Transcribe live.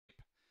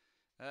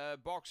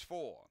box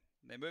 4.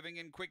 They're moving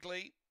in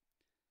quickly.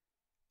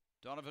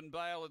 Donovan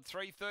Bale at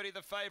 3:30,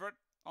 the favourite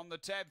on the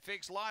tab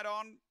fix. Light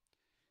on.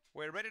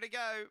 We're ready to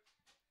go.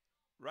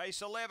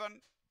 Race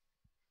 11.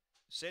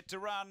 Set to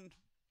run.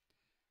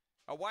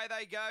 Away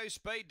they go.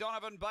 Speed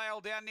Donovan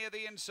Bale down near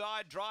the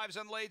inside. Drives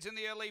and leads in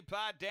the early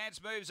part. Dance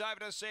moves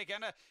over to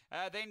second.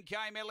 Then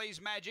came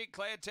Ellie's Magic.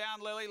 Claretown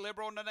Lily.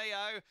 Liberal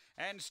Naneo.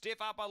 And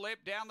Stiff Upper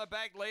Lip down the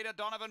back. Leader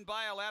Donovan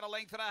Bale out a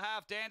length and a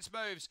half. Dance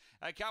moves.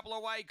 A couple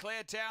away.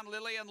 Claretown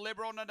Lily and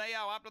Liberal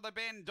Naneo up to the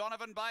bend.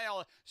 Donovan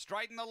Bale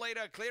straighten the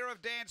leader. Clear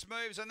of Dance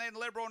Moves and then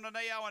Liberal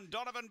Naneo. And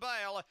Donovan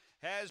Bale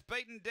has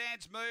beaten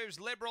Dance Moves,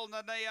 Liberal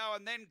Naneo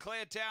and then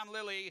Claretown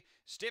Lily.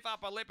 Stiff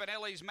Upper Lip and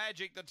Ellie's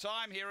Magic. The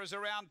time here is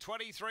around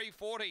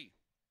 23:40.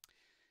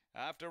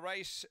 After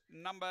race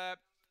number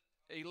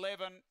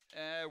 11,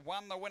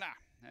 won the winner.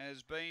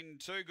 Has been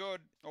too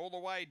good all the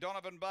way.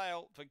 Donovan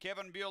Bale for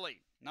Kevin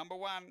Bewley. Number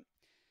 1,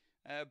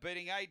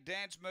 beating 8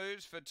 Dance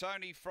Moves for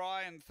Tony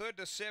Fry. And 3rd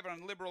to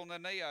 7, Liberal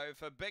Naneo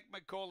for Beck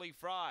McCauley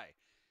Fry.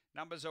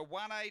 Numbers are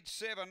 1, 8,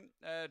 7,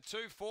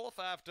 2 4th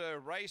after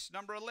race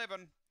number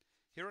 11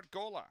 here at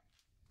Gawler.